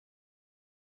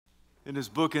In his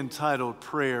book entitled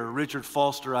Prayer, Richard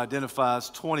Foster identifies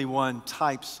 21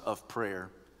 types of prayer.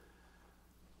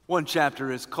 One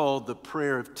chapter is called the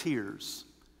Prayer of Tears.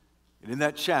 And in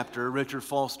that chapter, Richard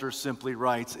Foster simply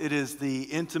writes, "It is the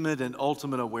intimate and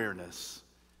ultimate awareness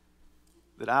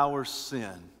that our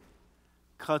sin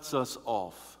cuts us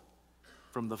off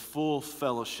from the full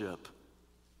fellowship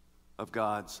of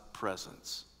God's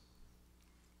presence."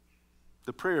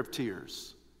 The Prayer of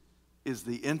Tears is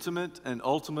the intimate and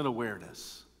ultimate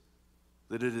awareness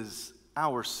that it is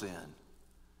our sin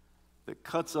that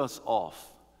cuts us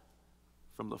off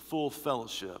from the full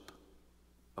fellowship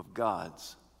of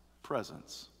God's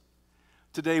presence.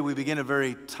 Today we begin a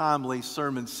very timely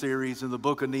sermon series in the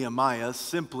book of Nehemiah,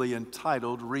 simply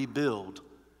entitled Rebuild.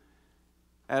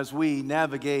 As we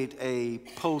navigate a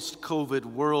post-COVID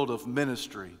world of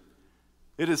ministry,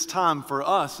 it is time for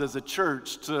us as a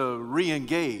church to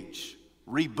re-engage,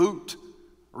 reboot,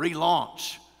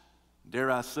 relaunch, dare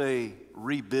I say,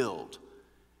 rebuild.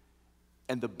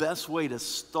 And the best way to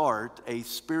start a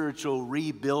spiritual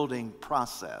rebuilding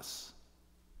process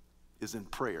is in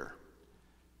prayer.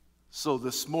 So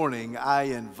this morning, I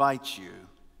invite you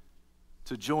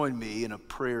to join me in a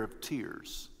prayer of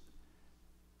tears.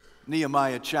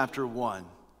 Nehemiah chapter 1.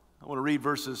 I want to read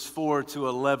verses 4 to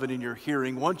 11 in your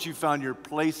hearing. Once you've found your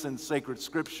place in sacred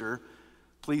scripture,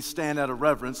 please stand out of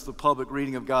reverence, the public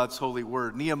reading of God's holy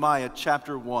word. Nehemiah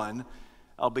chapter 1,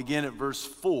 I'll begin at verse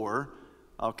 4,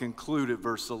 I'll conclude at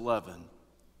verse 11.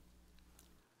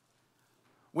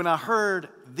 When I heard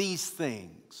these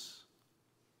things,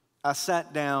 I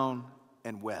sat down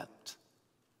and wept.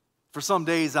 For some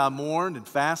days I mourned and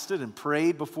fasted and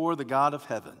prayed before the God of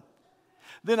heaven.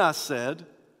 Then I said,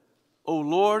 O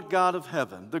Lord God of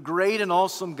heaven, the great and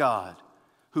awesome God,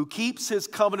 who keeps his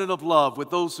covenant of love with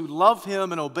those who love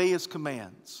him and obey his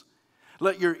commands.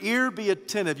 Let your ear be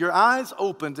attentive, your eyes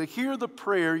open to hear the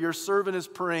prayer your servant is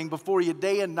praying before you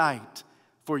day and night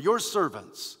for your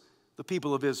servants, the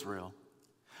people of Israel.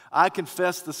 I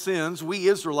confess the sins we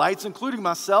Israelites, including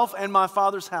myself and my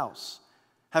father's house,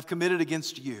 have committed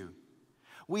against you.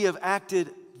 We have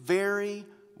acted very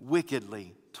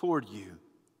wickedly toward you.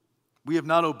 We have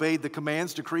not obeyed the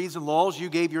commands, decrees, and laws you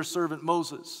gave your servant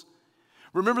Moses.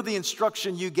 Remember the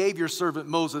instruction you gave your servant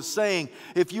Moses, saying,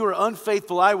 if you are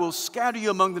unfaithful, I will scatter you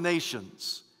among the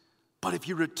nations. But if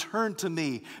you return to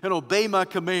me and obey my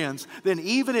commands, then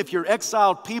even if your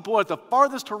exiled people are at the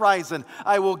farthest horizon,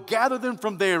 I will gather them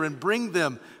from there and bring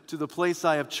them to the place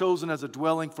I have chosen as a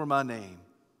dwelling for my name.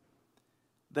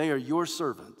 They are your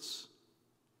servants,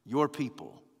 your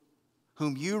people,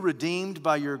 whom you redeemed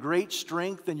by your great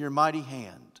strength and your mighty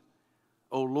hand.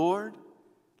 O Lord,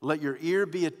 let your ear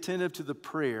be attentive to the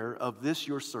prayer of this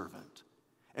your servant,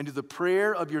 and to the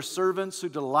prayer of your servants who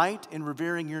delight in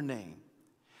revering your name.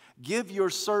 Give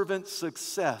your servant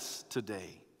success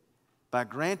today by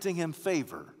granting him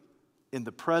favor in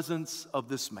the presence of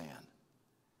this man.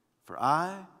 For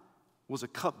I was a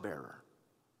cupbearer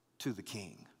to the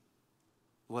king.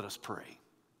 Let us pray.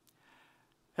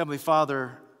 Heavenly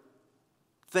Father,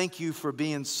 thank you for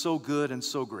being so good and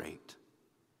so great.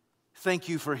 Thank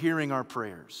you for hearing our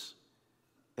prayers.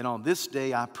 And on this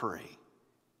day, I pray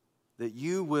that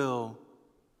you will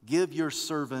give your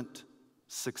servant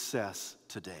success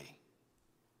today.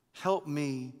 Help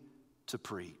me to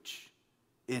preach.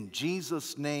 In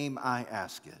Jesus' name I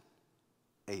ask it.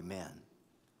 Amen.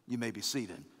 You may be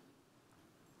seated.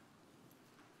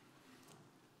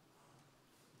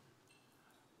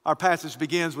 Our passage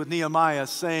begins with Nehemiah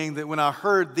saying that when I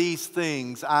heard these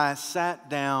things, I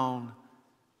sat down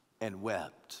and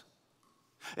wept.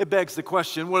 It begs the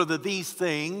question, what are these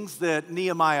things that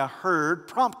Nehemiah heard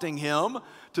prompting him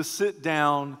to sit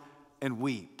down and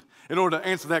weep? In order to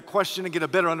answer that question and get a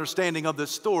better understanding of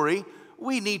this story,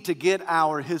 we need to get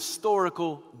our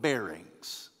historical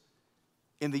bearings.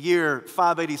 In the year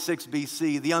 586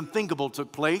 BC, the unthinkable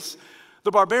took place. The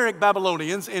barbaric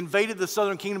Babylonians invaded the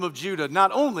southern kingdom of Judah.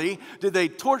 Not only did they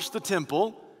torch the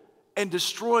temple and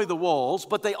destroy the walls,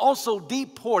 but they also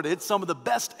deported some of the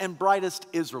best and brightest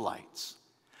Israelites.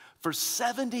 For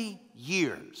 70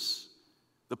 years,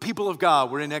 the people of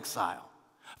God were in exile.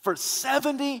 For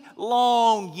 70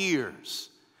 long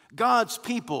years, God's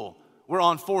people were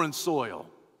on foreign soil.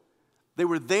 They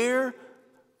were there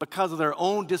because of their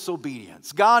own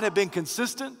disobedience. God had been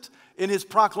consistent in his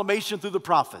proclamation through the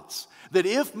prophets that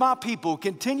if my people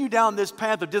continue down this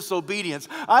path of disobedience,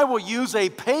 I will use a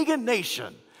pagan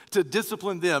nation to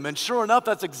discipline them. And sure enough,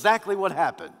 that's exactly what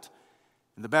happened.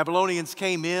 And the Babylonians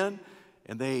came in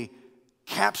and they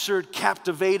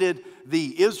captivated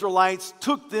the Israelites,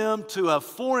 took them to a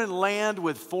foreign land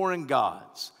with foreign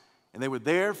gods. And they were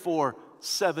there for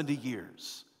 70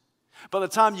 years. By the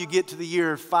time you get to the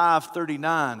year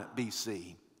 539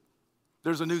 BC,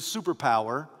 there's a new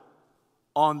superpower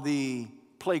on the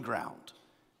playground.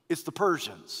 It's the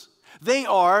Persians. They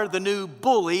are the new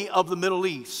bully of the Middle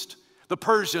East. The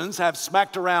Persians have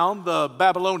smacked around the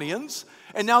Babylonians,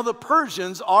 and now the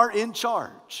Persians are in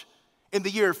charge. In the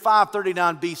year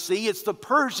 539 BC, it's the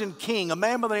Persian king, a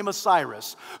man by the name of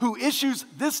Cyrus, who issues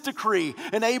this decree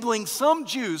enabling some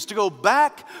Jews to go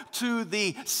back to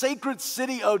the sacred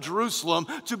city of Jerusalem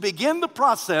to begin the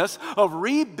process of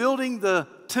rebuilding the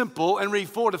temple and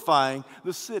refortifying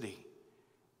the city.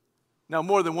 Now,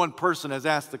 more than one person has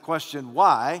asked the question,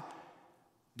 why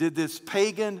did this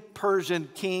pagan Persian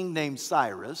king named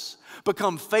Cyrus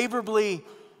become favorably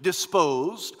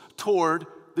disposed toward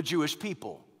the Jewish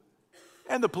people?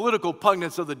 And the political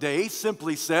pundits of the day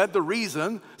simply said the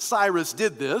reason Cyrus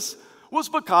did this was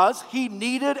because he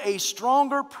needed a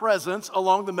stronger presence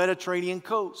along the Mediterranean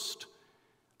coast.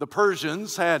 The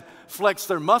Persians had flexed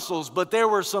their muscles, but there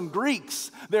were some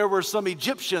Greeks, there were some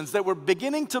Egyptians that were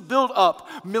beginning to build up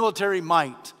military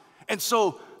might. And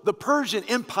so the Persian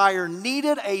Empire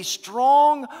needed a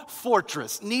strong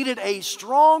fortress, needed a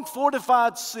strong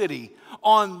fortified city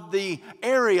on the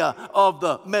area of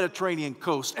the Mediterranean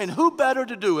coast. And who better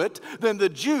to do it than the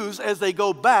Jews as they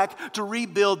go back to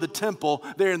rebuild the temple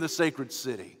there in the sacred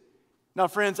city? Now,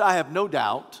 friends, I have no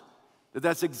doubt that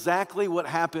that's exactly what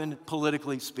happened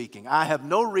politically speaking. I have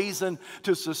no reason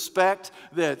to suspect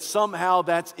that somehow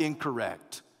that's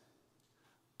incorrect.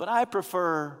 But I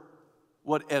prefer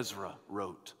what Ezra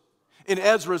wrote. In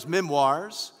Ezra's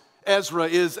memoirs, Ezra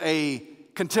is a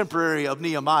contemporary of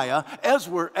Nehemiah.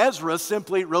 Ezra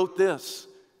simply wrote this,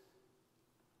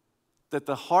 that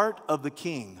the heart of the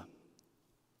king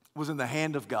was in the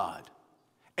hand of God.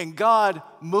 And God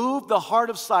moved the heart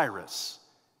of Cyrus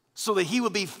so that he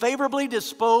would be favorably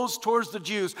disposed towards the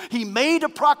Jews. He made a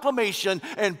proclamation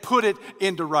and put it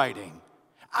into writing.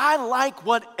 I like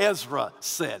what Ezra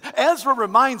said. Ezra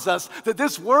reminds us that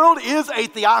this world is a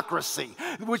theocracy,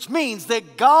 which means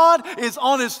that God is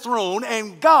on his throne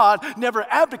and God never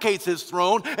abdicates his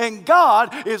throne and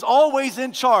God is always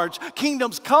in charge.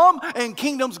 Kingdoms come and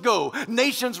kingdoms go.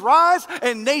 Nations rise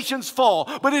and nations fall.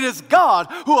 But it is God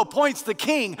who appoints the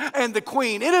king and the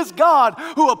queen. It is God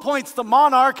who appoints the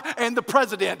monarch and the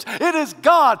president. It is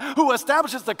God who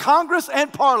establishes the Congress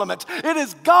and Parliament. It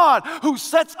is God who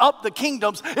sets up the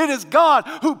kingdoms. It is God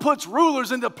who puts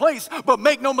rulers into place, but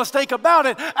make no mistake about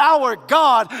it, our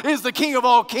God is the King of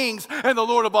all kings and the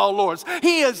Lord of all lords.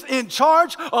 He is in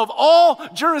charge of all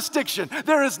jurisdiction.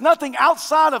 There is nothing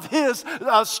outside of his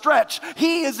stretch.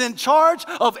 He is in charge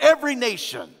of every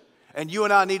nation. And you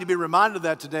and I need to be reminded of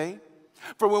that today.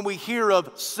 For when we hear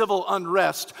of civil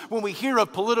unrest, when we hear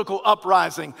of political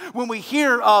uprising, when we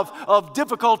hear of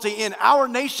difficulty in our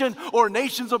nation or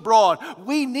nations abroad,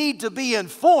 we need to be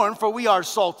informed, for we are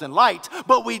salt and light,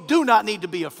 but we do not need to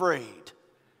be afraid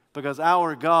because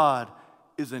our God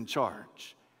is in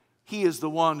charge. He is the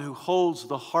one who holds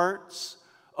the hearts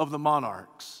of the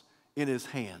monarchs in his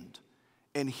hand,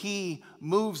 and he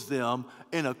moves them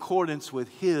in accordance with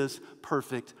his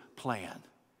perfect plan.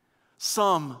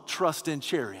 Some trust in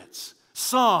chariots,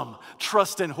 some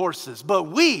trust in horses, but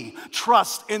we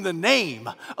trust in the name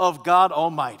of God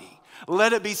Almighty.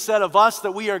 Let it be said of us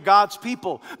that we are God's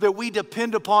people, that we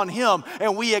depend upon him,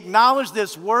 and we acknowledge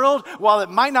this world, while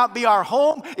it might not be our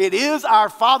home, it is our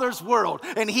Father's world,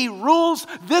 and he rules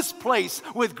this place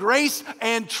with grace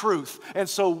and truth. And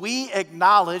so we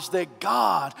acknowledge that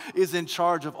God is in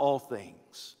charge of all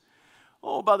things.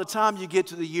 Oh, by the time you get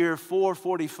to the year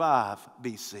 445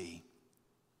 BC,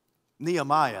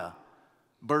 Nehemiah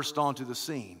burst onto the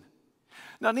scene.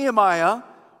 Now, Nehemiah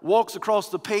walks across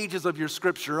the pages of your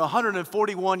scripture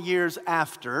 141 years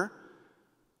after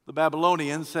the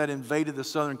Babylonians had invaded the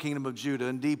southern kingdom of Judah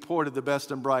and deported the best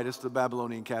and brightest to the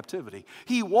Babylonian captivity.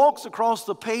 He walks across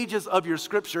the pages of your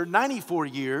scripture 94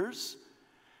 years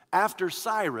after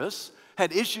Cyrus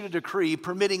had issued a decree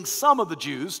permitting some of the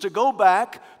Jews to go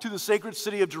back to the sacred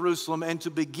city of Jerusalem and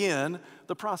to begin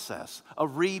the process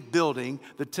of rebuilding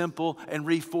the temple and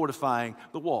refortifying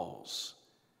the walls.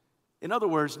 In other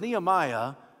words,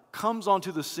 Nehemiah comes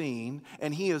onto the scene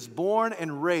and he is born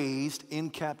and raised in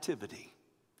captivity.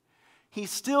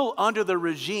 He's still under the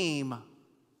regime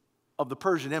of the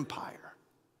Persian Empire,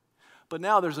 but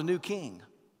now there's a new king.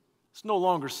 It's no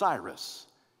longer Cyrus,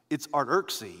 it's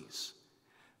Artaxerxes.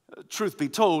 Truth be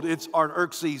told, it's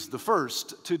Artaxerxes the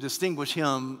first to distinguish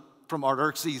him from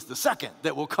Artaxerxes the second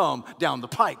that will come down the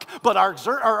pike. But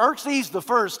Artaxerxes the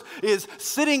first is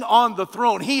sitting on the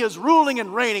throne. He is ruling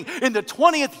and reigning in the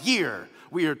 20th year,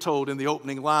 we are told in the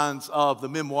opening lines of the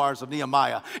memoirs of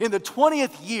Nehemiah. In the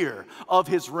 20th year of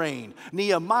his reign,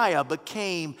 Nehemiah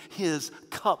became his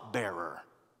cupbearer.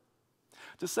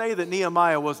 To say that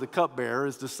Nehemiah was the cupbearer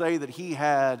is to say that he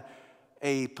had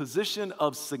a position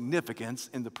of significance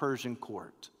in the Persian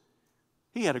court.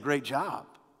 He had a great job.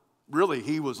 Really,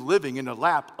 he was living in a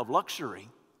lap of luxury.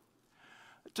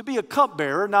 To be a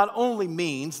cupbearer not only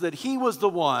means that he was the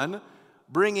one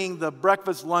bringing the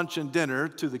breakfast, lunch, and dinner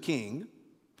to the king,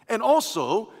 and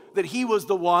also that he was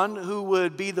the one who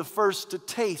would be the first to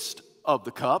taste of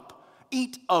the cup,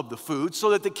 eat of the food,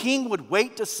 so that the king would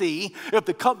wait to see if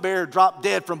the cupbearer dropped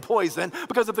dead from poison,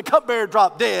 because if the cupbearer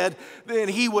dropped dead, then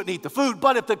he wouldn't eat the food.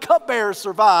 But if the cupbearer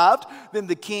survived, then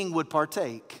the king would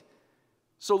partake.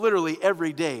 So literally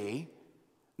every day,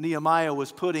 Nehemiah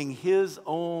was putting his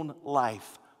own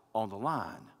life on the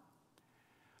line.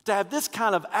 To have this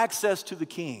kind of access to the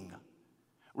king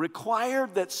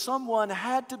required that someone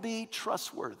had to be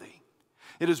trustworthy.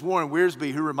 It is Warren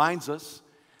Wiersbe who reminds us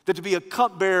that to be a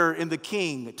cupbearer to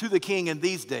the king in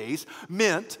these days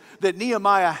meant that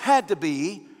Nehemiah had to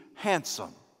be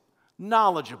handsome,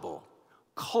 knowledgeable,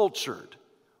 cultured,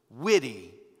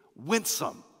 witty,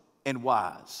 winsome, and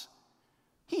wise.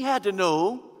 He had to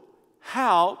know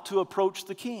how to approach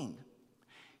the king.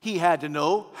 He had to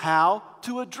know how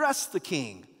to address the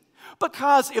king.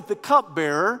 Because if the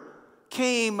cupbearer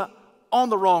came on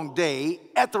the wrong day,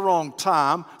 at the wrong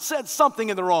time, said something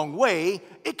in the wrong way,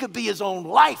 it could be his own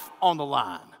life on the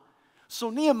line. So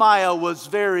Nehemiah was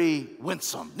very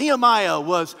winsome. Nehemiah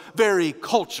was very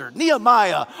cultured.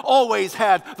 Nehemiah always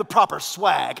had the proper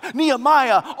swag.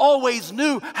 Nehemiah always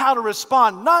knew how to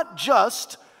respond not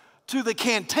just to the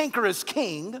cantankerous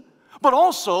king, but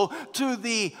also to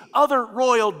the other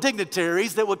royal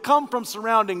dignitaries that would come from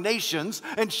surrounding nations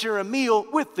and share a meal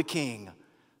with the king.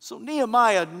 So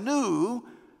Nehemiah knew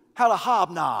how to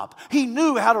hobnob. He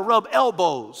knew how to rub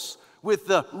elbows with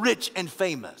the rich and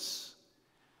famous.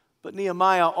 But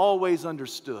Nehemiah always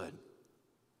understood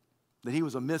that he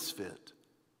was a misfit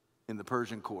in the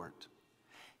Persian court.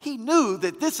 He knew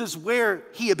that this is where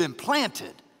he had been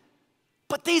planted,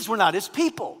 but these were not his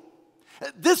people.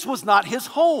 This was not his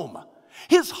home.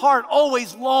 His heart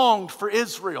always longed for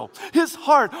Israel. His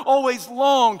heart always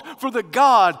longed for the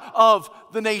God of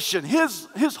the nation.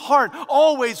 His heart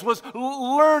always was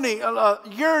yearning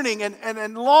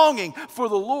and longing for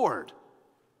the Lord.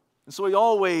 And so he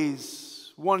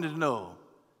always wanted to know,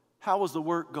 how was the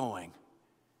work going?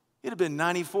 It had been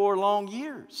 94 long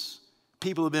years.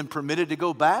 People had been permitted to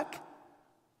go back,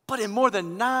 but in more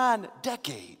than 9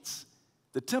 decades,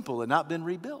 the temple had not been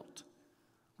rebuilt.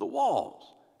 The walls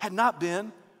had not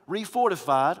been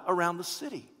refortified around the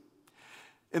city.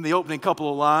 In the opening couple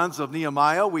of lines of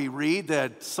Nehemiah, we read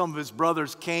that some of his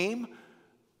brothers came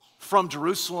from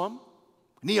Jerusalem.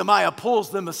 Nehemiah pulls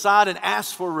them aside and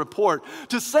asks for a report.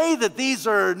 To say that these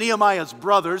are Nehemiah's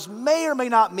brothers may or may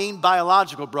not mean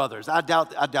biological brothers. I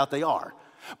doubt they are.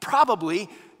 Probably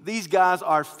these guys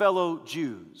are fellow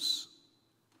Jews.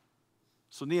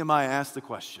 So Nehemiah asked the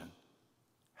question,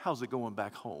 how's it going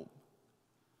back home?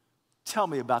 Tell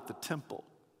me about the temple.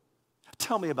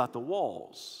 Tell me about the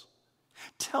walls.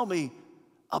 Tell me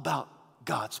about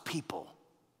God's people.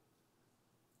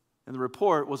 And the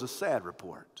report was a sad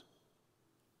report.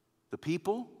 The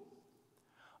people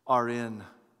are in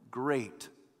great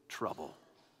trouble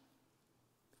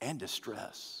and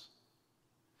distress.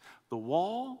 The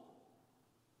wall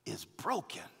is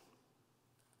broken,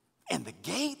 and the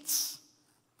gates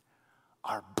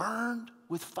are burned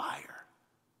with fire.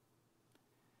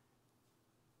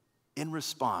 In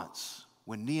response,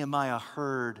 when Nehemiah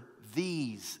heard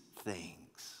these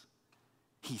things,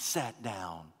 he sat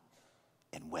down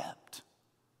and wept.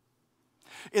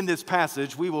 In this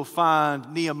passage, we will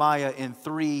find Nehemiah in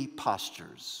 3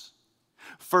 postures.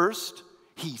 First,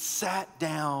 he sat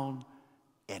down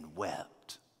and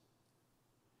wept.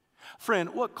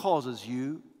 Friend, what causes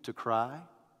you to cry?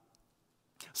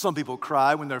 Some people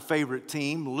cry when their favorite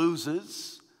team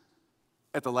loses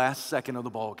at the last second of the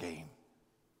ball game.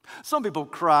 Some people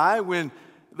cry when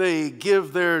they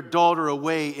give their daughter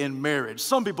away in marriage.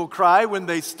 Some people cry when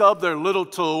they stub their little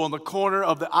toe on the corner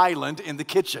of the island in the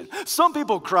kitchen. Some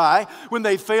people cry when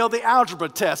they fail the algebra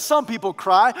test. Some people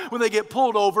cry when they get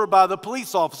pulled over by the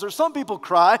police officer. Some people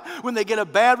cry when they get a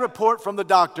bad report from the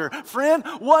doctor. Friend,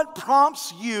 what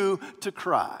prompts you to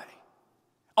cry?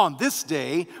 On this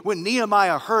day, when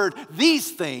Nehemiah heard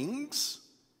these things,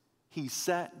 he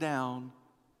sat down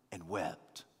and wept.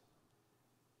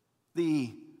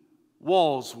 The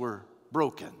walls were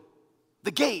broken.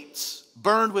 The gates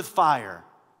burned with fire.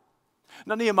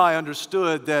 Now, Nehemiah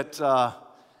understood that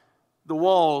the The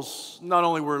walls not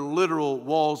only were literal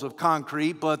walls of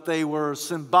concrete, but they were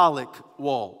symbolic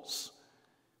walls.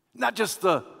 Not just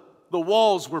the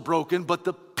walls were broken, but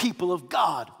the people of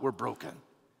God were broken.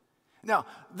 Now,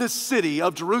 this city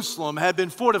of Jerusalem had been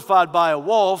fortified by a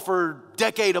wall for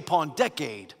decade upon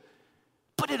decade.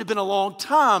 But it had been a long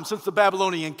time since the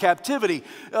Babylonian captivity.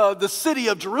 The city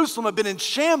of Jerusalem had been in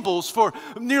shambles for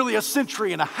nearly a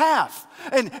century and a half.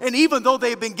 And even though they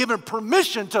had been given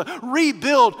permission to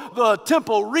rebuild the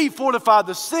temple, refortify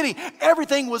the city,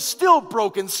 everything was still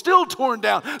broken, still torn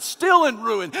down, still in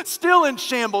ruin, still in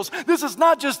shambles. This is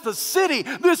not just the city,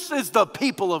 this is the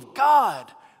people of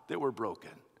God that were broken.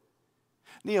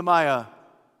 Nehemiah,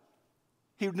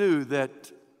 he knew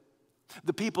that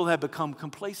the people had become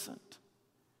complacent.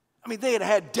 I mean, they had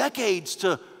had decades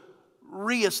to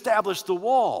reestablish the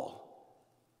wall,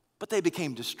 but they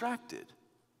became distracted.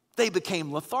 They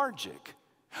became lethargic.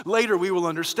 Later, we will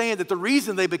understand that the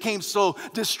reason they became so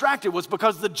distracted was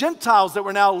because the Gentiles that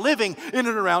were now living in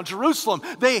and around Jerusalem,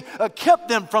 they kept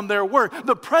them from their work.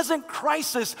 The present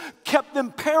crisis kept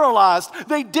them paralyzed.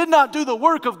 They did not do the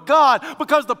work of God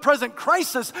because the present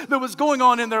crisis that was going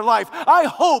on in their life. I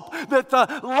hope that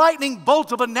the lightning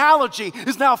bolt of analogy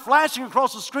is now flashing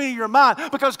across the screen of your mind,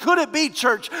 because could it be,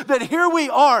 church, that here we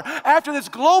are after this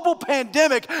global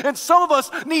pandemic, and some of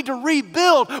us need to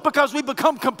rebuild because we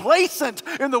become complacent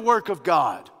in the work of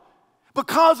God.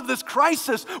 Because of this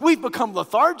crisis, we've become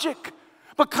lethargic.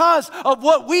 Because of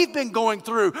what we've been going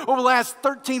through over the last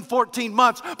 13, 14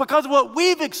 months, because of what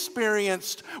we've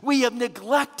experienced, we have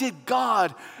neglected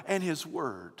God and His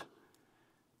Word.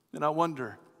 And I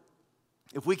wonder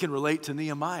if we can relate to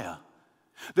Nehemiah,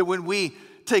 that when we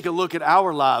take a look at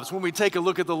our lives, when we take a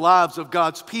look at the lives of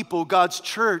God's people, God's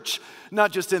church,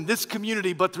 not just in this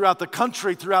community, but throughout the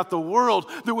country, throughout the world,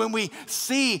 that when we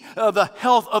see the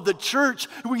health of the church,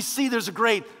 we see there's a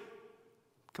great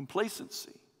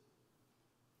complacency.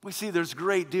 We see there's a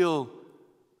great deal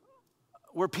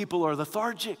where people are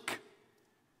lethargic.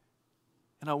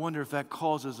 And I wonder if that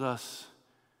causes us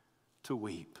to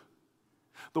weep.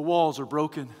 The walls are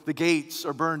broken. The gates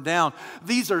are burned down.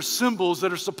 These are symbols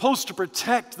that are supposed to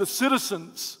protect the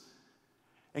citizens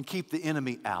and keep the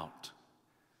enemy out.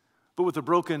 But with a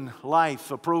broken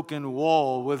life, a broken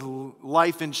wall, with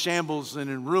life in shambles and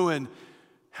in ruin,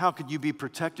 how could you be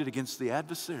protected against the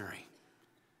adversary?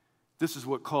 This is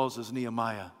what causes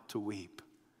Nehemiah to weep.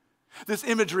 This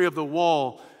imagery of the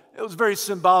wall, it was very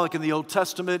symbolic in the Old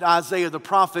Testament. Isaiah the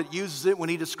prophet uses it when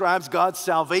he describes God's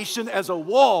salvation as a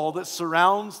wall that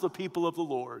surrounds the people of the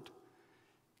Lord.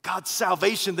 God's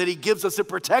salvation that He gives us, it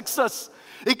protects us.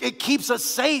 It keeps us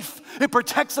safe. It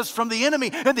protects us from the enemy.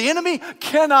 And the enemy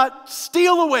cannot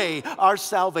steal away our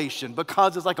salvation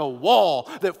because it's like a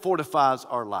wall that fortifies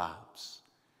our lives.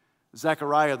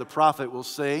 Zechariah the prophet will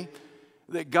say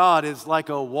that God is like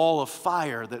a wall of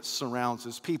fire that surrounds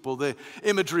His people. The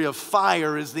imagery of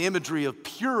fire is the imagery of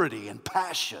purity and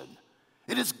passion.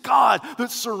 It is God that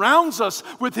surrounds us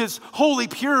with His holy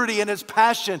purity and His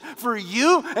passion for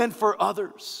you and for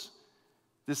others.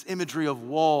 This imagery of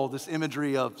wall, this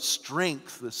imagery of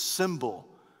strength, the symbol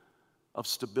of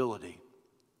stability.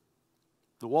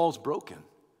 The wall's broken.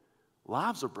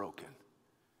 Lives are broken.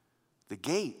 The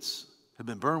gates have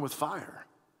been burned with fire.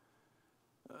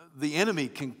 The enemy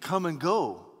can come and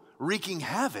go, wreaking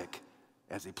havoc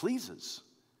as he pleases.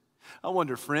 I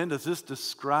wonder, friend, does this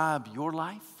describe your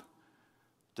life?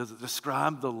 Does it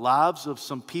describe the lives of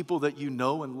some people that you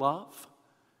know and love?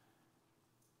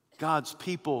 God's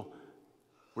people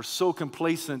were so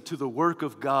complacent to the work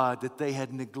of God that they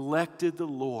had neglected the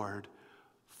Lord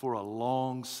for a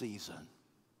long season.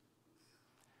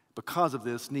 Because of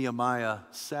this, Nehemiah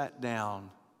sat down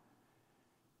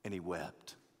and he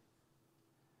wept.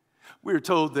 We are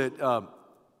told that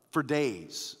for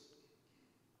days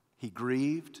he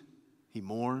grieved, he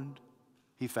mourned,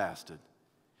 he fasted.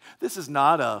 This is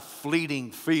not a fleeting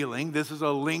feeling. This is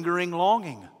a lingering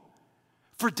longing.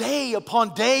 For day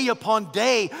upon day upon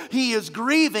day, he is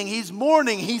grieving, he's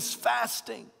mourning, he's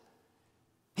fasting.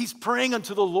 He's praying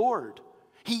unto the Lord.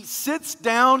 He sits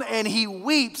down and he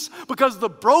weeps because of the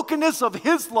brokenness of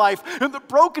his life and the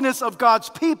brokenness of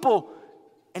God's people.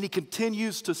 And he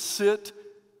continues to sit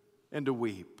and to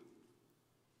weep.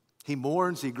 He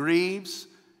mourns, he grieves,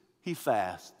 he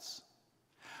fasts.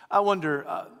 I wonder,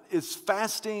 is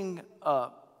fasting a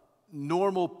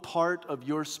normal part of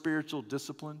your spiritual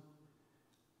discipline?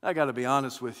 I got to be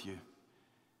honest with you.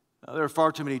 There are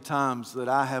far too many times that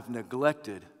I have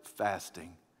neglected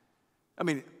fasting. I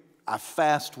mean, I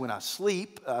fast when I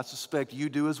sleep. I suspect you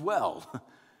do as well.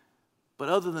 But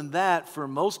other than that, for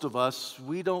most of us,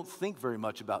 we don't think very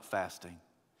much about fasting.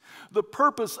 The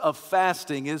purpose of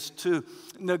fasting is to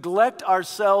neglect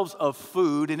ourselves of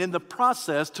food and in the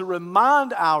process to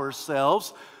remind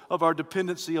ourselves of our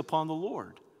dependency upon the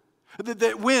Lord.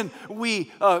 That when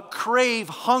we crave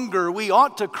hunger, we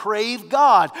ought to crave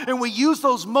God. And we use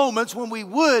those moments when we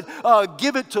would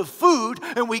give it to food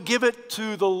and we give it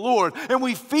to the Lord. And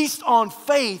we feast on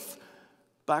faith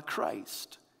by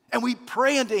Christ. And we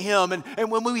pray unto Him. And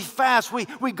when we fast,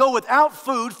 we go without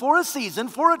food for a season,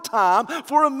 for a time,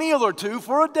 for a meal or two,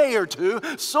 for a day or two,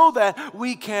 so that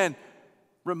we can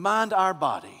remind our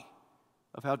body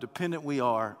of how dependent we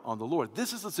are on the Lord.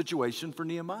 This is the situation for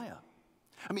Nehemiah.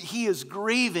 I mean, he is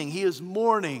grieving, he is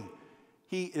mourning,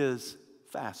 he is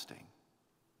fasting.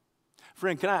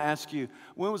 Friend, can I ask you,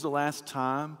 when was the last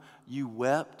time you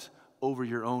wept over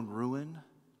your own ruin?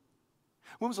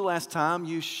 When was the last time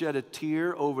you shed a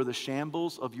tear over the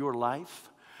shambles of your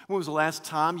life? When was the last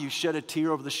time you shed a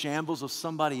tear over the shambles of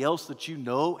somebody else that you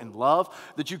know and love,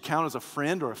 that you count as a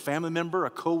friend or a family member, a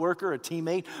coworker, a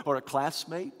teammate, or a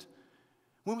classmate?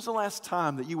 When was the last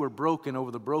time that you were broken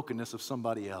over the brokenness of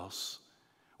somebody else?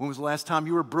 When was the last time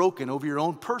you were broken over your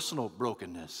own personal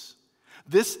brokenness?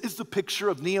 This is the picture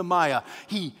of Nehemiah.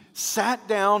 He sat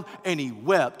down and he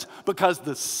wept because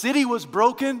the city was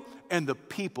broken and the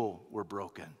people were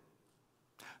broken.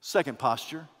 Second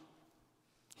posture,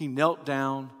 he knelt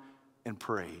down and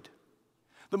prayed.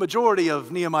 The majority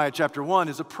of Nehemiah chapter 1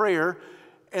 is a prayer,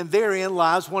 and therein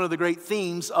lies one of the great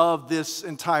themes of this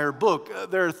entire book.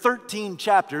 There are 13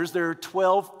 chapters. There are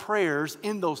 12 prayers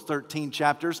in those 13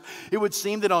 chapters. It would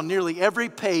seem that on nearly every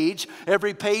page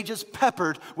is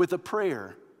peppered with a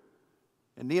prayer.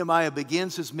 And Nehemiah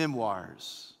begins his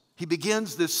memoirs. He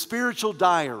begins this spiritual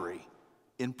diary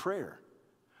in prayer.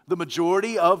 The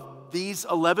majority of these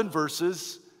 11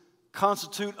 verses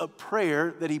constitute a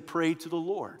prayer that he prayed to the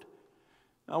Lord.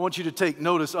 I want you to take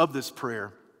notice of this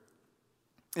prayer.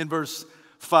 In verse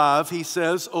 5, he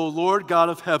says, O Lord God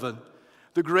of heaven,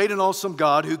 the great and awesome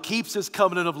God who keeps his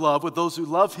covenant of love with those who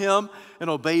love him and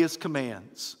obey his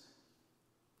commands.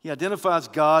 He identifies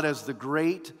God as the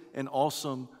great and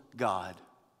awesome God.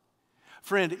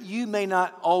 Friend, you may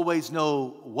not always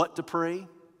know what to pray,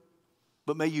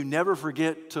 but may you never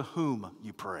forget to whom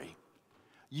you pray.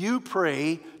 You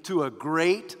pray to a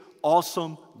great,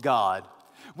 awesome God.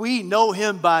 We know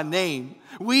him by name.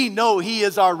 We know he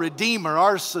is our Redeemer,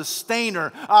 our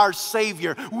Sustainer, our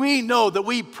Savior. We know that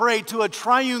we pray to a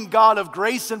triune God of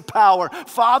grace and power,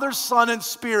 Father, Son, and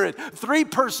Spirit, three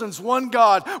persons, one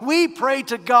God. We pray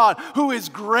to God who is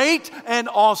great and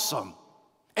awesome.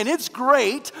 And it's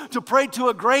great to pray to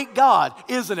a great God,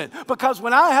 isn't it? Because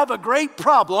when I have a great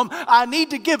problem, I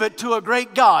need to give it to a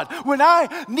great God. When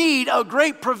I need a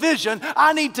great provision,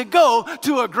 I need to go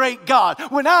to a great God.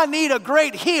 When I need a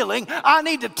great healing, I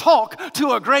need to talk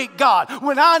to a great God.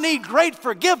 When I need great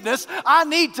forgiveness, I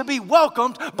need to be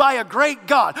welcomed by a great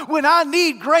God. When I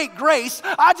need great grace,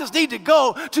 I just need to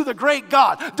go to the great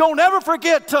God. Don't ever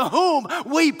forget to whom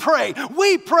we pray.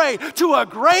 We pray to a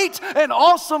great and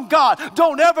awesome God.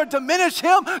 Don't ever diminish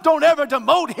him. Don't ever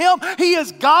demote him. He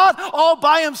is God all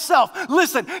by himself.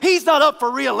 Listen, he's not up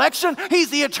for re-election. He's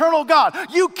the eternal God.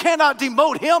 You cannot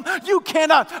demote him. You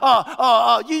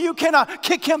cannot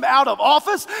kick him out of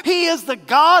office. He is the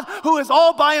God who is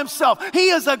all by himself. He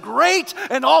is a great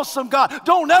and awesome God.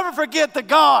 Don't ever forget the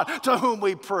God to whom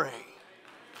we pray.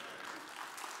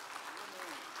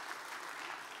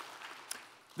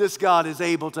 This God is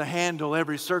able to handle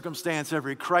every circumstance,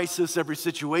 every crisis, every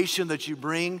situation that you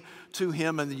bring to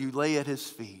him and that you lay at his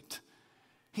feet.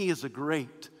 He is a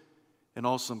great and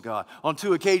awesome God. On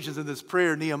two occasions in this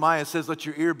prayer, Nehemiah says, let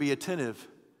your ear be attentive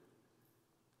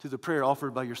to the prayer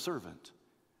offered by your servant.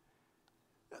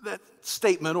 That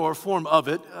statement or form of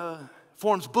it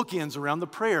forms bookends around the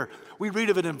prayer. We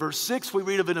read of it in verse 6, we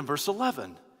read of it in verse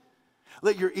 11.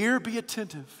 Let your ear be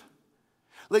attentive.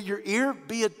 Let your ear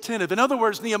be attentive. In other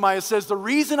words, Nehemiah says, the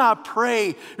reason I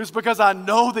pray is because I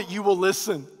know that you will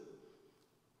listen.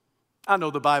 I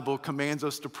know the Bible commands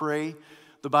us to pray.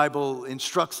 The Bible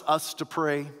instructs us to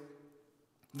pray.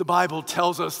 The Bible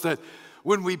tells us that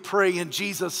when we pray in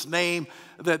Jesus' name,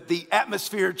 that the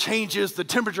atmosphere changes, the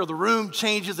temperature of the room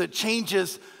changes, it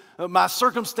changes my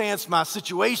circumstance, my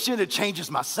situation, it changes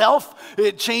myself,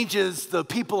 it changes the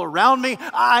people around me.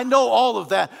 I know all of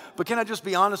that. But can I just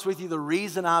be honest with you? The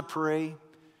reason I pray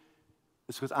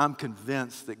is because I'm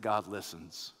convinced that God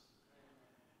listens.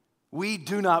 We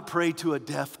do not pray to a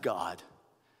deaf God.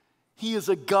 He is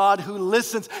a God who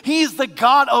listens. He is the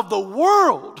God of the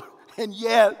world. And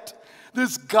yet,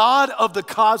 this God of the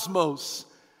cosmos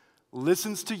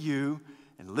listens to you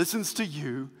and listens to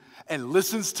you and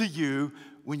listens to you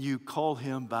when you call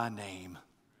him by name.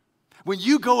 When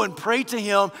you go and pray to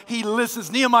him, he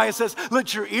listens. Nehemiah says,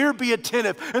 let your ear be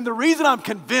attentive. And the reason I'm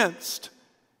convinced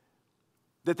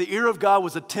that the ear of God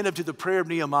was attentive to the prayer of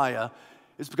Nehemiah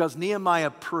is because Nehemiah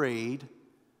prayed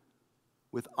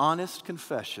with honest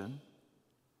confession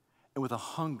and with a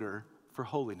hunger for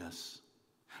holiness.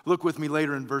 Look with me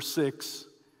later in verse 6.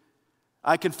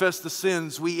 I confess the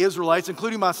sins we Israelites,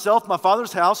 including myself, my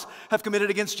father's house, have committed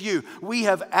against you. We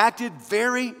have acted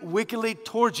very wickedly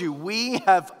towards you. We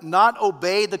have not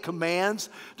obeyed the commands,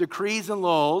 decrees, and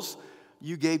laws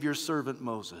you gave your servant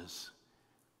Moses.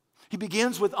 He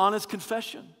begins with honest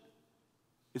confession.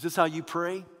 Is this how you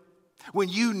pray? When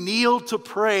you kneel to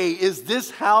pray, is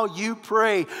this how you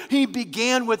pray? He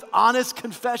began with honest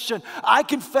confession. I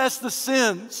confess the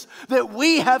sins that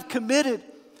we have committed.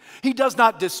 He does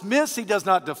not dismiss, he does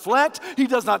not deflect, he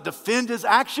does not defend his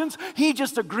actions. He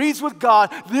just agrees with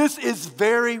God. This is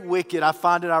very wicked. I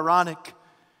find it ironic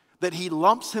that he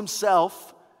lumps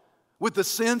himself with the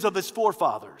sins of his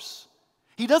forefathers.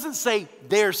 He doesn't say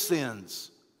their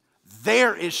sins,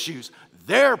 their issues,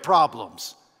 their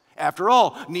problems. After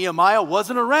all, Nehemiah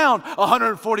wasn't around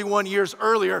 141 years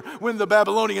earlier when the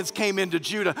Babylonians came into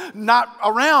Judah. Not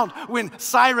around when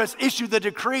Cyrus issued the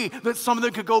decree that some of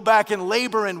them could go back and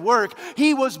labor and work.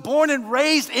 He was born and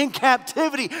raised in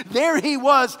captivity. There he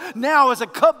was now as a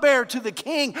cupbearer to the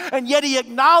king, and yet he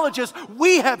acknowledges,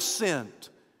 we have sinned.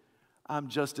 I'm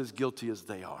just as guilty as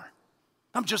they are.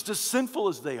 I'm just as sinful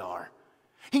as they are.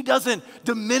 He doesn't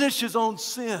diminish his own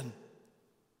sin.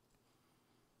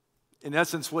 In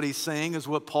essence, what he's saying is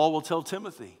what Paul will tell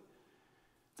Timothy,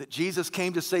 that Jesus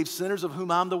came to save sinners, of whom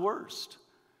I'm the worst.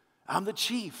 I'm the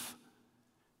chief.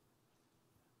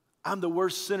 I'm the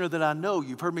worst sinner that I know.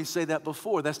 You've heard me say that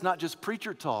before. That's not just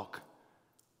preacher talk.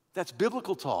 That's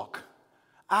biblical talk.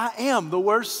 I am the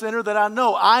worst sinner that I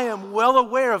know. I am well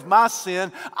aware of my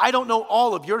sin. I don't know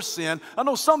all of your sin. I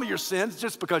know some of your sins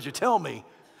just because you tell me.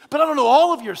 But I don't know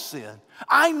all of your sin.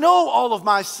 I know all of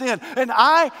my sin, and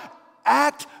I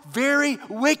act very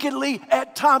wickedly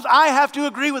at times. I have to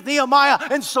agree with Nehemiah,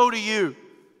 and so do you.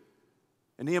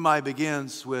 And Nehemiah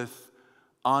begins with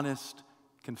honest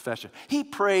confession. He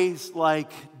prays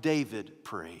like David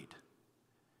prayed.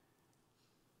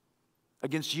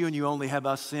 Against you and you only have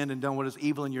I sinned and done what is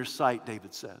evil in your sight,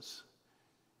 David says.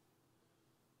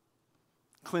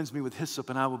 Cleanse me with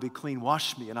hyssop and I will be clean.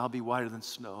 Wash me and I'll be whiter than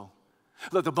snow.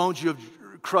 Let the bones you have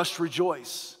crushed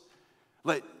rejoice.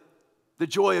 Let the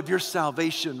joy of your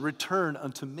salvation return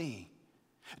unto me.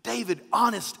 David,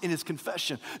 honest in his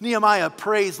confession. Nehemiah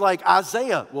prays like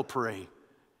Isaiah will pray.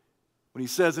 When he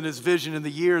says in his vision, in the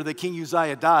year that King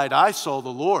Uzziah died, I saw the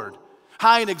Lord,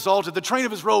 high and exalted. The train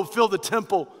of his robe filled the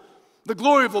temple. The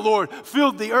glory of the Lord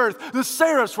filled the earth. The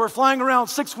seraphs were flying around,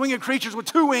 6 winged creatures with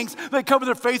 2 wings. They covered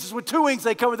their faces. With 2 wings,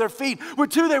 they covered their feet. With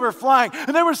 2, they were flying.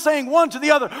 And they were saying one to the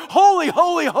other, holy,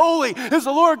 holy, holy is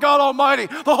the Lord God Almighty.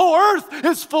 The whole earth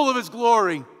is full of his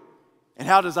glory. And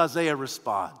how does Isaiah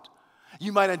respond?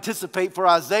 You might anticipate for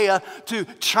Isaiah to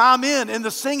chime in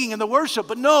the singing and the worship.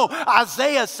 But no,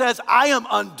 Isaiah says, I am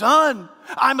undone.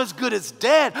 I'm as good as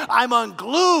dead. I'm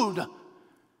unglued.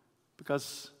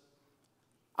 Because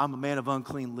I'm a man of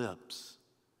unclean lips,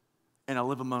 and I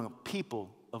live among a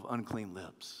people of unclean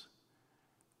lips.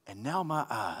 And now my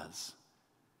eyes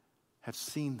have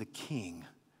seen the King,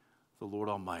 the Lord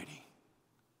Almighty.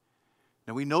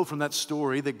 Now we know from that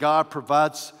story that God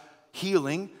provides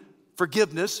healing,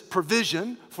 forgiveness,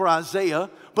 provision for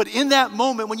Isaiah. But in that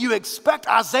moment, when you expect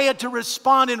Isaiah to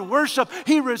respond in worship,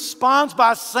 he responds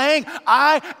by saying,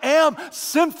 I am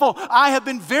sinful. I have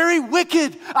been very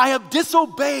wicked. I have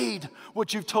disobeyed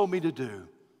what you've told me to do.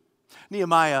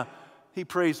 Nehemiah, he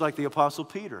prays like the Apostle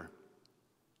Peter.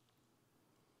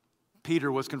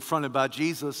 Peter was confronted by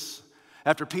Jesus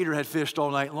after Peter had fished all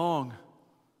night long.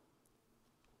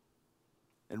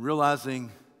 And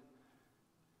realizing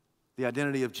the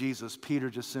identity of Jesus, Peter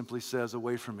just simply says,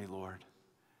 away from me, Lord.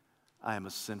 I am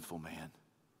a sinful man.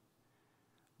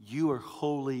 You are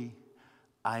holy.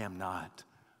 I am not.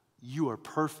 You are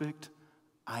perfect.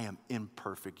 I am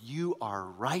imperfect. You are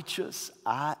righteous.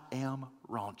 I am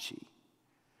raunchy.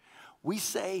 We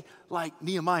say, like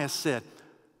Nehemiah said,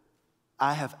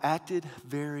 I have acted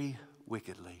very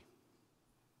wickedly.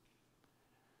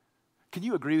 Can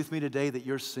you agree with me today that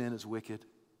your sin is wicked?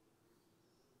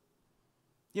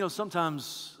 You know,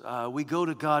 sometimes we go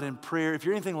to God in prayer. If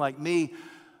you're anything like me,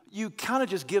 you kind of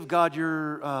just give God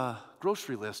your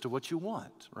grocery list of what you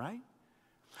want, right?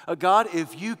 God,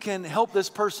 if you can help this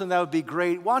person, that would be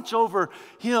great. Watch over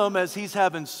him as he's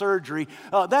having surgery.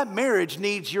 That marriage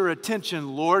needs your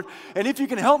attention, Lord. And if you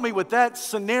can help me with that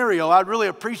scenario, I'd really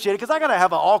appreciate it because I got to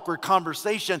have an awkward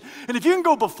conversation. And if you can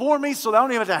go before me so that I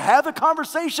don't even have to have the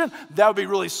conversation, that would be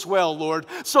really swell, Lord.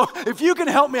 So if you can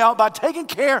help me out by taking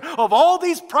care of all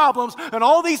these problems and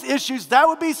all these issues, that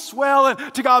would be swell.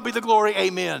 And to God be the glory.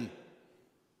 Amen.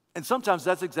 And sometimes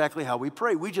that's exactly how we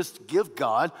pray. We just give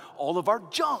God all of our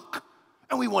junk,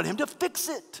 and we want him to fix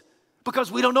it because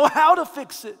we don't know how to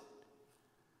fix it.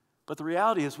 But the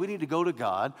reality is we need to go to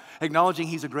God, acknowledging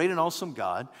he's a great and awesome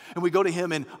God, and we go to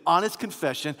him in honest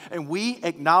confession, and we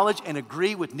acknowledge and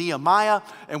agree with Nehemiah,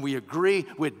 and we agree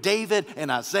with David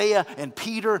and Isaiah and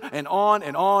Peter and on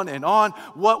and on and on.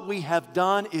 What we have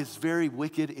done is very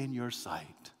wicked in your sight.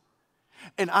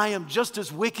 And I am just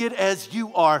as wicked as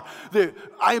you are.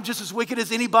 I am just as wicked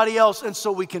as anybody else, and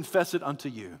so we confess it unto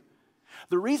you.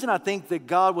 The reason I think that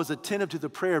God was attentive to the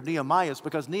prayer of Nehemiah is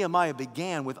because Nehemiah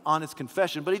began with honest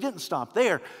confession, but he didn't stop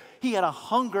there. He had a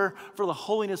hunger for the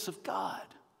holiness of God.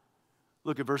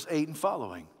 Look at verse 8 and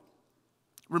following.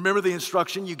 Remember the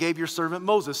instruction you gave your servant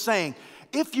Moses, saying,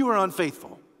 if you are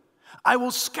unfaithful, I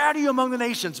will scatter you among the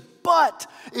nations. But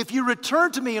if you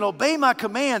return to me and obey my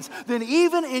commands, then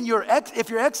even if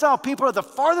your exiled people are at the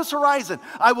farthest horizon,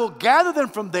 I will gather them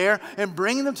from there and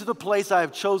bring them to the place I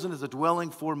have chosen as a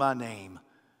dwelling for my name.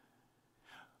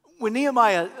 When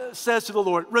Nehemiah says to the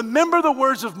Lord, remember the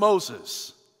words of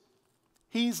Moses,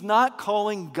 he's not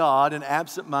calling God an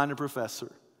absent-minded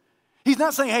professor. He's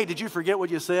not saying, hey, did you forget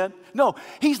what you said? No,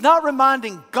 he's not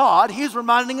reminding God, he's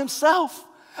reminding himself.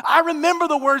 I remember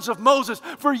the words of Moses,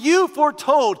 for you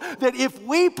foretold that if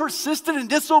we persisted in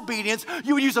disobedience,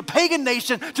 you would use a pagan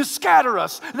nation to scatter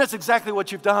us. And that's exactly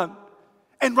what you've done.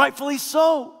 And rightfully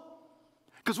so,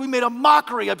 because we made a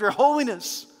mockery of your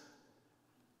holiness.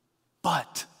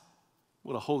 But,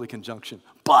 what a holy conjunction.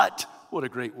 But, what a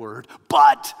great word.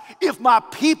 But if my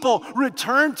people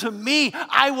return to me,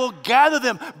 I will gather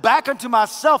them back unto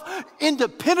myself,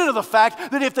 independent of the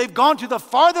fact that if they've gone to the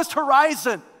farthest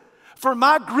horizon, for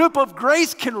my group of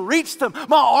grace can reach them.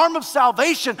 My arm of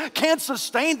salvation can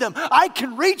sustain them. I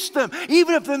can reach them,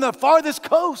 even if they're in the farthest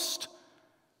coast.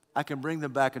 I can bring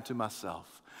them back into myself.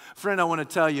 Friend, I want to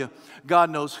tell you, God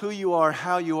knows who you are,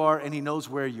 how you are, and he knows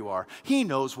where you are. He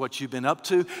knows what you've been up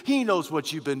to. He knows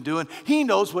what you've been doing. He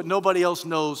knows what nobody else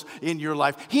knows in your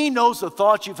life. He knows the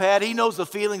thoughts you've had. He knows the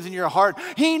feelings in your heart.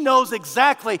 He knows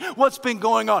exactly what's been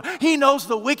going on. He knows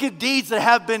the wicked deeds that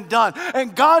have been done.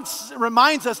 And God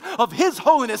reminds us of his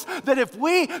holiness, that if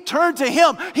we turn to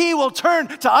him, he will turn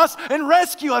to us and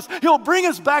rescue us. He'll bring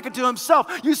us back into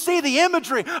himself. You see the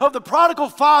imagery of the prodigal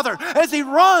father as he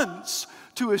runs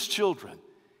to his children.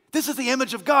 This is the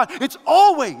image of God. It's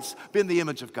always been the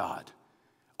image of God.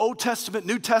 Old Testament,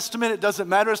 New Testament, it doesn't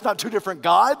matter. It's not two different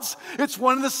gods. It's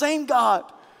one and the same God.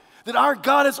 That our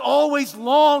God has always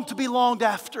longed to be longed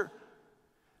after.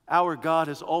 Our God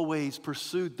has always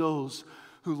pursued those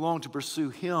who long to pursue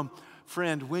him.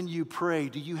 Friend, when you pray,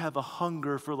 do you have a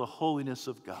hunger for the holiness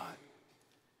of God?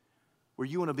 Where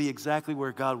you want to be exactly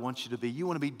where God wants you to be. You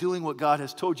want to be doing what God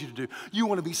has told you to do. You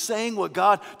want to be saying what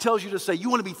God tells you to say. You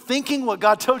want to be thinking what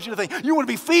God tells you to think. You want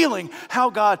to be feeling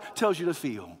how God tells you to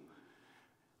feel.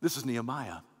 This is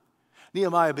Nehemiah.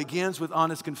 Nehemiah begins with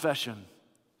honest confession.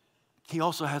 He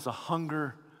also has a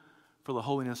hunger for the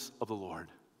holiness of the Lord.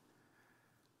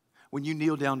 When you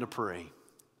kneel down to pray,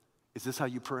 is this how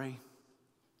you pray?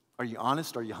 Are you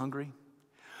honest? Are you hungry?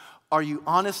 Are you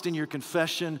honest in your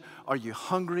confession? Are you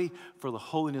hungry for the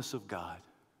holiness of God?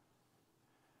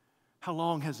 How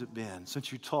long has it been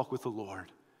since you talked with the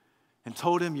Lord and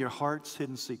told him your heart's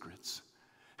hidden secrets?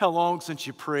 How long since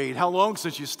you prayed? How long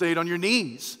since you stayed on your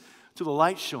knees till the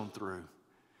light shone through?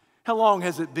 How long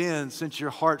has it been since your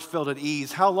heart felt at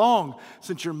ease? How long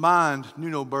since your mind knew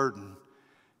no burden?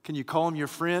 Can you call him your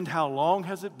friend? How long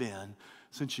has it been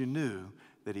since you knew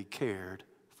that he cared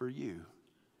for you?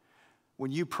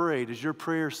 When you pray, does your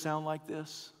prayer sound like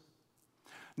this?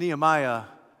 Nehemiah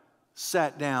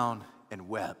sat down and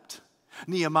wept.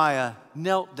 Nehemiah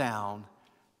knelt down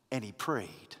and he prayed.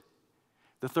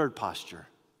 The third posture,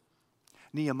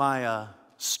 Nehemiah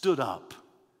stood up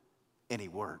and he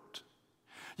worked.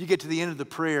 You get to the end of the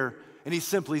prayer and he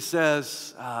simply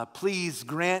says, please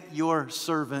grant your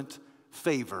servant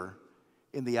favor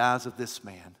in the eyes of this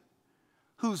man.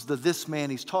 Who's this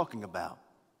man he's talking about?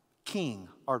 King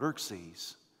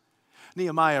Artaxerxes.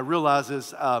 Nehemiah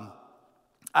realizes, I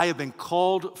have been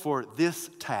called for this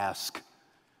task.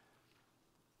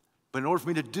 But in order for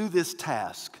me to do this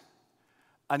task,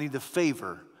 I need the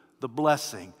favor, the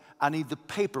blessing. I need the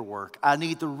paperwork. I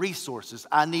need the resources.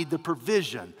 I need the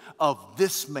provision of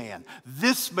this man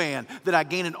that I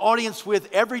gain an audience with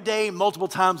every day, multiple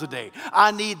times a day.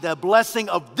 I need the blessing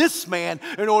of this man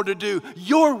in order to do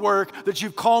your work that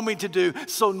you've called me to do.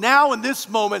 So now in this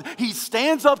moment, he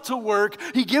stands up to work.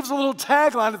 He gives a little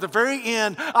tagline at the very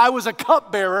end, I was a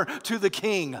cupbearer to the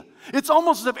king. It's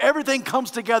almost as if everything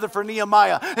comes together for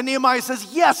Nehemiah. And Nehemiah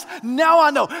says, yes, now I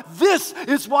know. This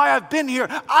is why I've been here.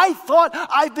 I thought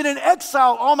I've been in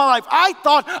exile all my life. I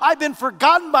thought I've been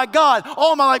forgotten by God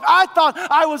all my life. I thought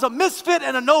I was a misfit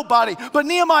and a nobody. But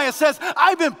Nehemiah says,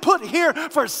 I've been put here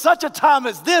for such a time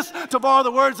as this, to borrow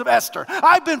the words of Esther.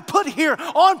 I've been put here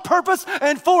on purpose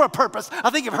and for a purpose. I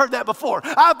think you've heard that before.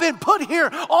 I've been put here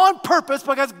on purpose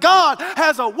because God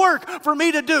has a work for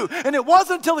me to do. And it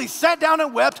wasn't until he sat down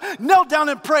and wept, knelt down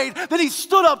and prayed, that he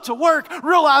stood up to work,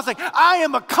 realizing I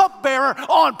am a cupbearer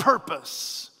on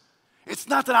purpose. It's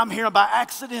not that I'm here by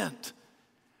accident.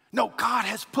 No, God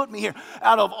has put me here.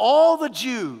 Out of all the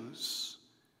Jews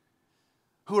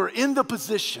who are in the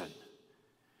position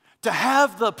to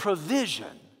have the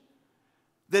provision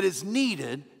that is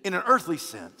needed in an earthly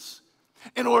sense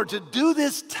in order to do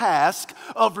this task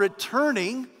of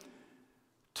returning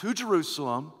to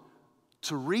Jerusalem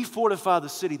to refortify the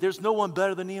city, there's no one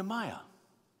better than Nehemiah.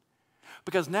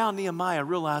 Because now Nehemiah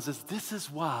realizes this is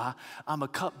why I'm a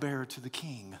cupbearer to the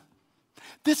king.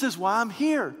 This is why I'm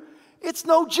here. It's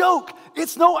no joke.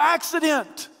 It's no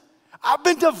accident. I've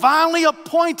been divinely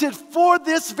appointed for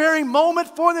this very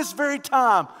moment, for this very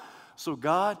time. So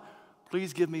God,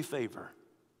 please give me favor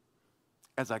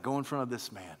as I go in front of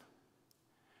this man.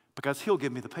 Because he'll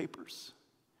give me the papers.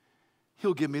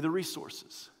 He'll give me the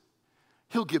resources.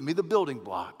 He'll give me the building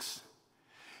blocks.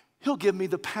 He'll give me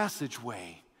the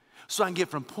passageway so I can get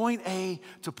from point A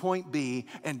to point B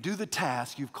and do the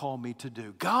task you've called me to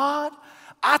do. God,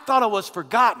 I thought I was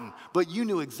forgotten, but you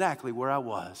knew exactly where I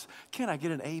was. Can I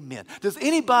get an amen? Does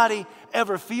anybody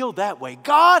ever feel that way?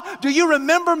 God, do you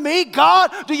remember me?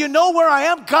 God, do you know where I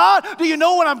am? God, do you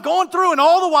know what I'm going through? And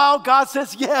all the while, God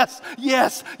says, yes,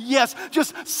 yes, yes.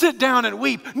 Just sit down and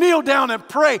weep, kneel down and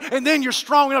pray, and then you're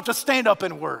strong enough to stand up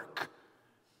and work.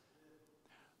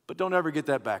 But don't ever get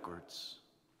that backwards.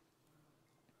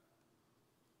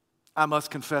 I must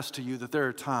confess to you that there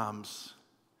are times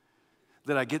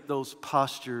that I get those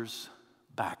postures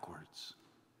backwards.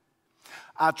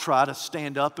 I try to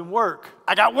stand up and work.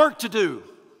 I got work to do.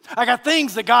 I got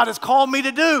things that God has called me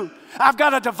to do. I've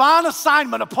got a divine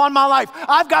assignment upon my life.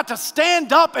 I've got to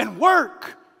stand up and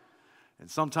work. And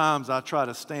sometimes I try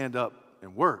to stand up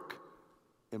and work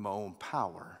in my own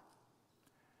power.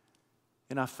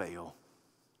 And I fail.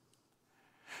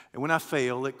 And when I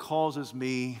fail, it causes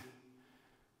me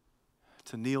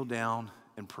to kneel down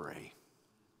and pray.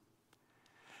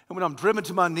 And when I'm driven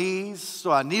to my knees,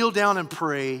 so I kneel down and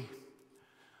pray,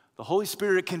 the Holy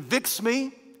Spirit convicts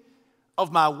me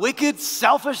of my wicked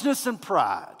selfishness and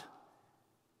pride,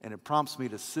 and it prompts me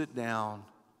to sit down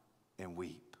and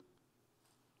weep.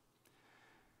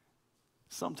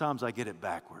 Sometimes I get it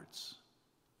backwards,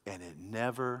 and it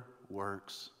never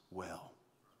works well.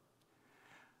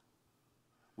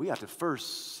 We have to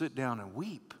first sit down and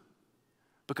weep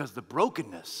because the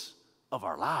brokenness of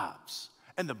our lives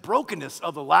and the brokenness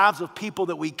of the lives of people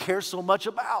that we care so much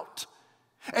about.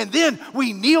 And then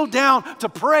we kneel down to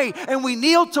pray, and we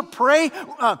kneel to pray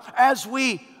as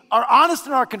we are honest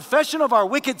in our confession of our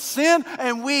wicked sin,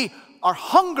 and we are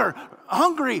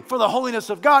hungry for the holiness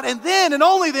of God. And then and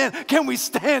only then can we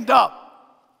stand up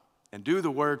and do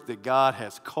the work that God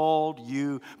has called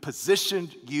you,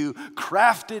 positioned you,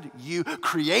 crafted you,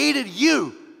 created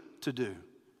you to do.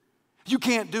 You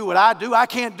can't do what I do. I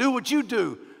can't do what you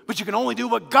do. But you can only do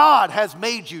what God has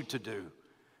made you to do.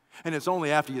 And it's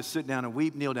only after you sit down and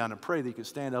weep, kneel down and pray that you can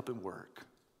stand up and work.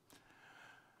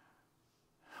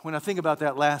 When I think about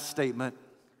that last statement,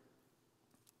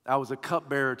 I was a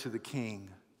cupbearer to the king.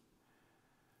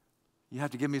 You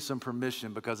have to give me some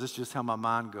permission because it's just how my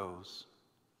mind goes.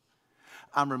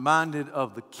 I'm reminded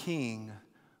of the king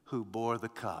who bore the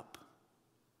cup.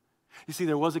 You see,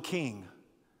 there was a king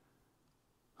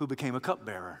who became a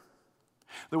cupbearer.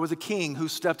 There was a king who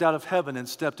stepped out of heaven and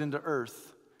stepped into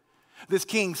earth. This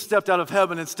king stepped out of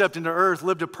heaven and stepped into earth,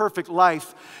 lived a perfect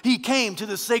life. He came to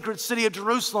the sacred city of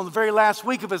Jerusalem the very last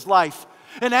week of his life.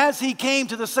 And as he came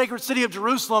to the sacred city of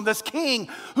Jerusalem, this king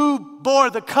who bore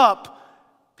the cup,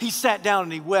 he sat down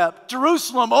and he wept.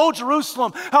 Jerusalem, oh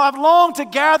Jerusalem, how I've longed to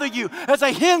gather you as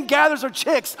a hen gathers her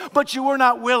chicks, but you were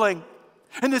not willing.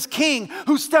 And this king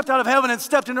who stepped out of heaven and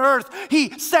stepped into earth,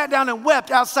 he sat down and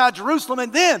wept outside Jerusalem,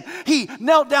 and then he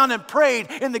knelt down and prayed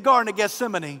in the Garden of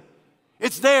Gethsemane.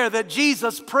 It's there that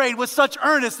Jesus prayed with such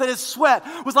earnest that his sweat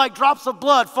was like drops of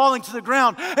blood falling to the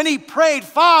ground. And he prayed,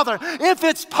 Father, if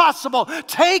it's possible,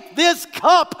 take this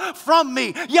cup from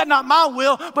me. Yet not my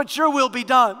will, but your will be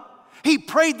done. He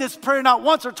prayed this prayer not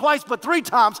once or twice, but 3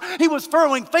 times. He was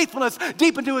furrowing faithfulness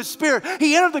deep into his spirit.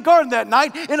 He entered the garden that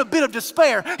night in a bit of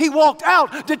despair. He walked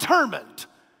out determined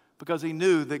because he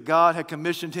knew that God had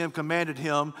commissioned him, commanded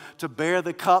him to bear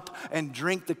the cup and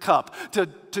drink the cup, to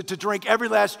drink every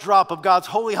last drop of God's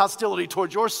holy hostility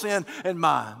towards your sin and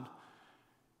mine.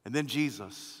 And then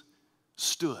Jesus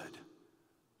stood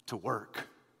to work.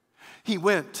 He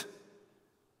went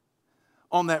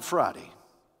on that Friday.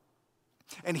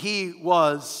 And he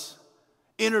was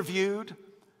interviewed.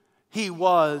 He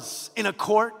was in a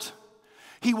court.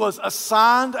 He was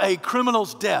assigned a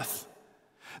criminal's death.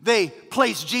 They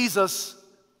placed Jesus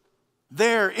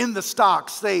there in the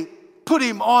stocks. They put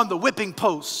him on the whipping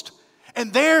post.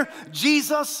 And there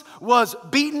Jesus was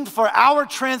beaten for our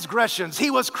transgressions. He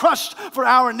was crushed for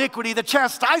our iniquity. The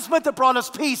chastisement that brought us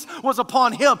peace was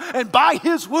upon him. And by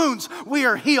his wounds we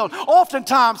are healed.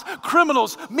 Oftentimes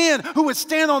criminals, men who would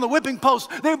stand on the whipping post,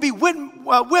 they would be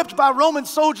whipped by Roman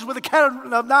soldiers with a cat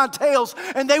of 9 tails.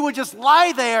 And they would just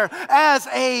lie there as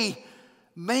a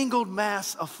mangled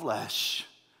mass of flesh.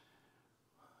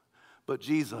 But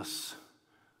Jesus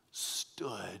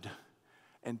stood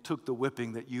and took the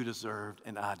whipping that you deserved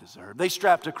and I deserved. They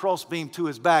strapped a crossbeam to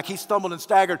his back. He stumbled and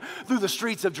staggered through the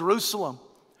streets of Jerusalem.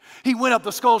 He went up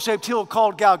the skull-shaped hill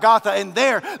called Golgotha, and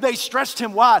there they stretched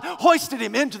him wide, hoisted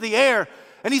him into the air,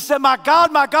 and he said, my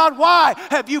God, why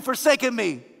have you forsaken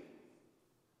me?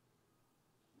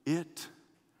 It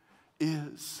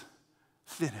is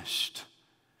finished.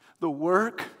 The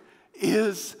work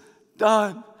is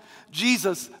done.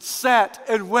 Jesus sat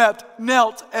and wept,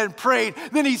 knelt and prayed.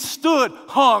 Then he stood,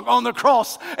 hung on the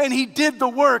cross, and he did the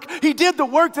work. He did the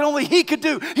work that only he could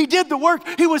do. He did the work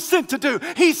he was sent to do.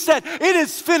 He said, it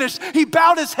is finished. He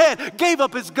bowed his head, gave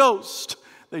up his ghost.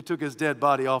 They took his dead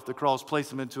body off the cross,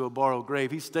 placed him into a borrowed grave.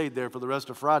 He stayed there for the rest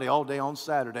of Friday, all day on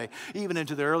Saturday, even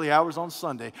into the early hours on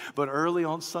Sunday. But early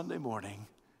on Sunday morning,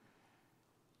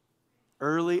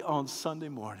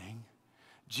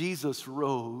 Jesus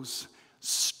rose,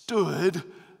 stood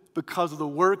because of the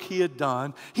work he had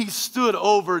done. He stood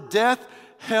over death,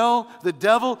 hell, the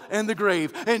devil, and the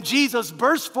grave. And Jesus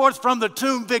burst forth from the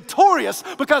tomb victorious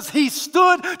because he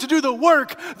stood to do the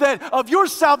work that of your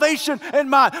salvation and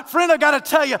mine. Friend, I got to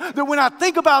tell you that when I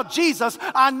think about Jesus,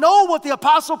 I know what the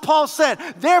Apostle Paul said.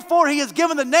 Therefore, he is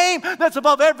given the name that's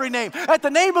above every name. At the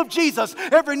name of Jesus,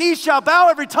 every knee shall bow,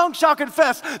 every tongue shall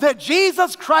confess that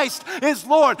Jesus Christ is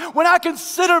Lord. When I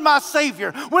consider my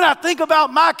Savior, when I think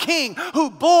about my King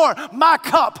who bore my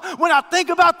cup, when I think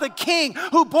about the King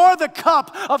who bore the cup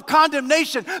of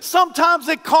condemnation, sometimes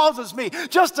it causes me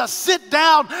just to sit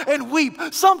down and weep.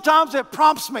 Sometimes it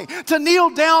prompts me to kneel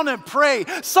down and pray.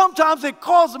 Sometimes it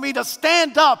causes me to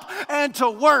stand up and to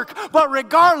work. But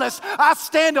regardless, I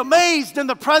stand amazed in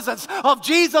the presence of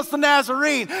Jesus the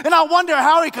Nazarene, and I wonder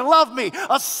how he can love me,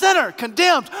 a sinner,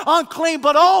 condemned, unclean.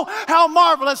 But oh, how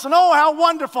marvelous and oh, how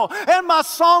wonderful, and my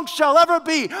song shall ever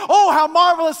be, oh, how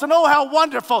marvelous and oh, how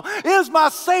wonderful is my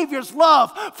Savior's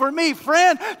love for me.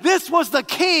 Friend, this was the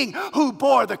King who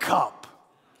bore the cup.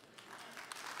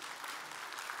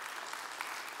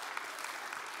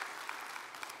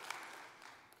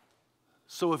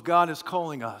 So if God is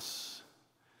calling us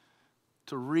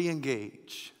to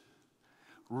re-engage,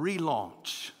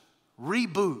 relaunch,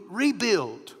 reboot,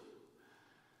 rebuild,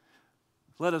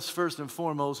 let us first and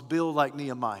foremost build like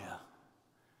Nehemiah.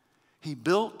 He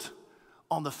built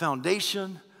on the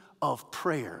foundation of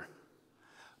prayer.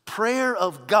 Prayer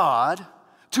of God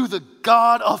to the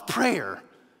God of prayer.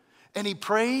 And he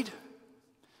prayed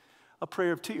a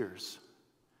prayer of tears.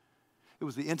 It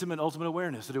was the intimate, ultimate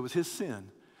awareness that it was his sin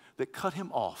that cut him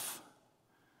off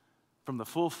from the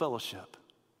full fellowship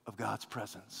of God's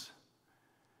presence.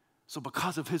 So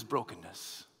because of his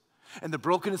brokenness and the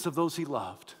brokenness of those he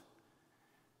loved,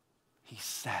 he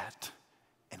sat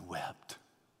and wept.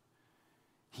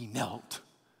 He knelt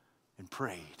and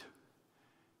prayed.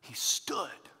 He stood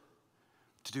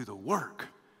to do the work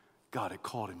God had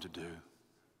called him to do.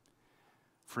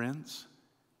 Friends,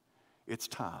 it's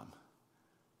time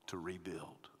to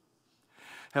rebuild.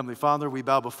 Heavenly Father, we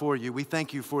bow before you. We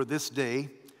thank you for this day.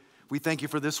 We thank you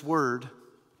for this word.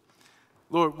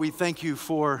 Lord, we thank you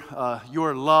for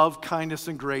your love, kindness,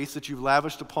 and grace that you've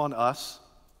lavished upon us.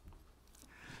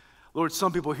 Lord,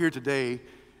 some people here today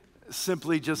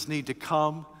simply just need to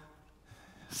come,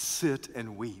 sit,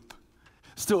 and weep.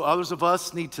 Still others of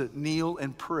us need to kneel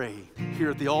and pray here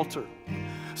at the altar.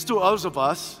 Still others of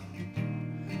us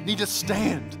need to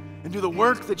stand and do the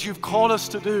work that you've called us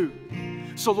to do.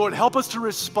 So, Lord, help us to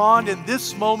respond in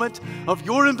this moment of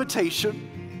your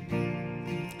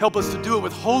invitation. Help us to do it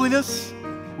with holiness,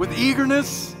 with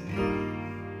eagerness.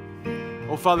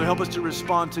 Oh, Father, help us to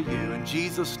respond to you. In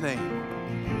Jesus' name,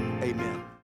 amen.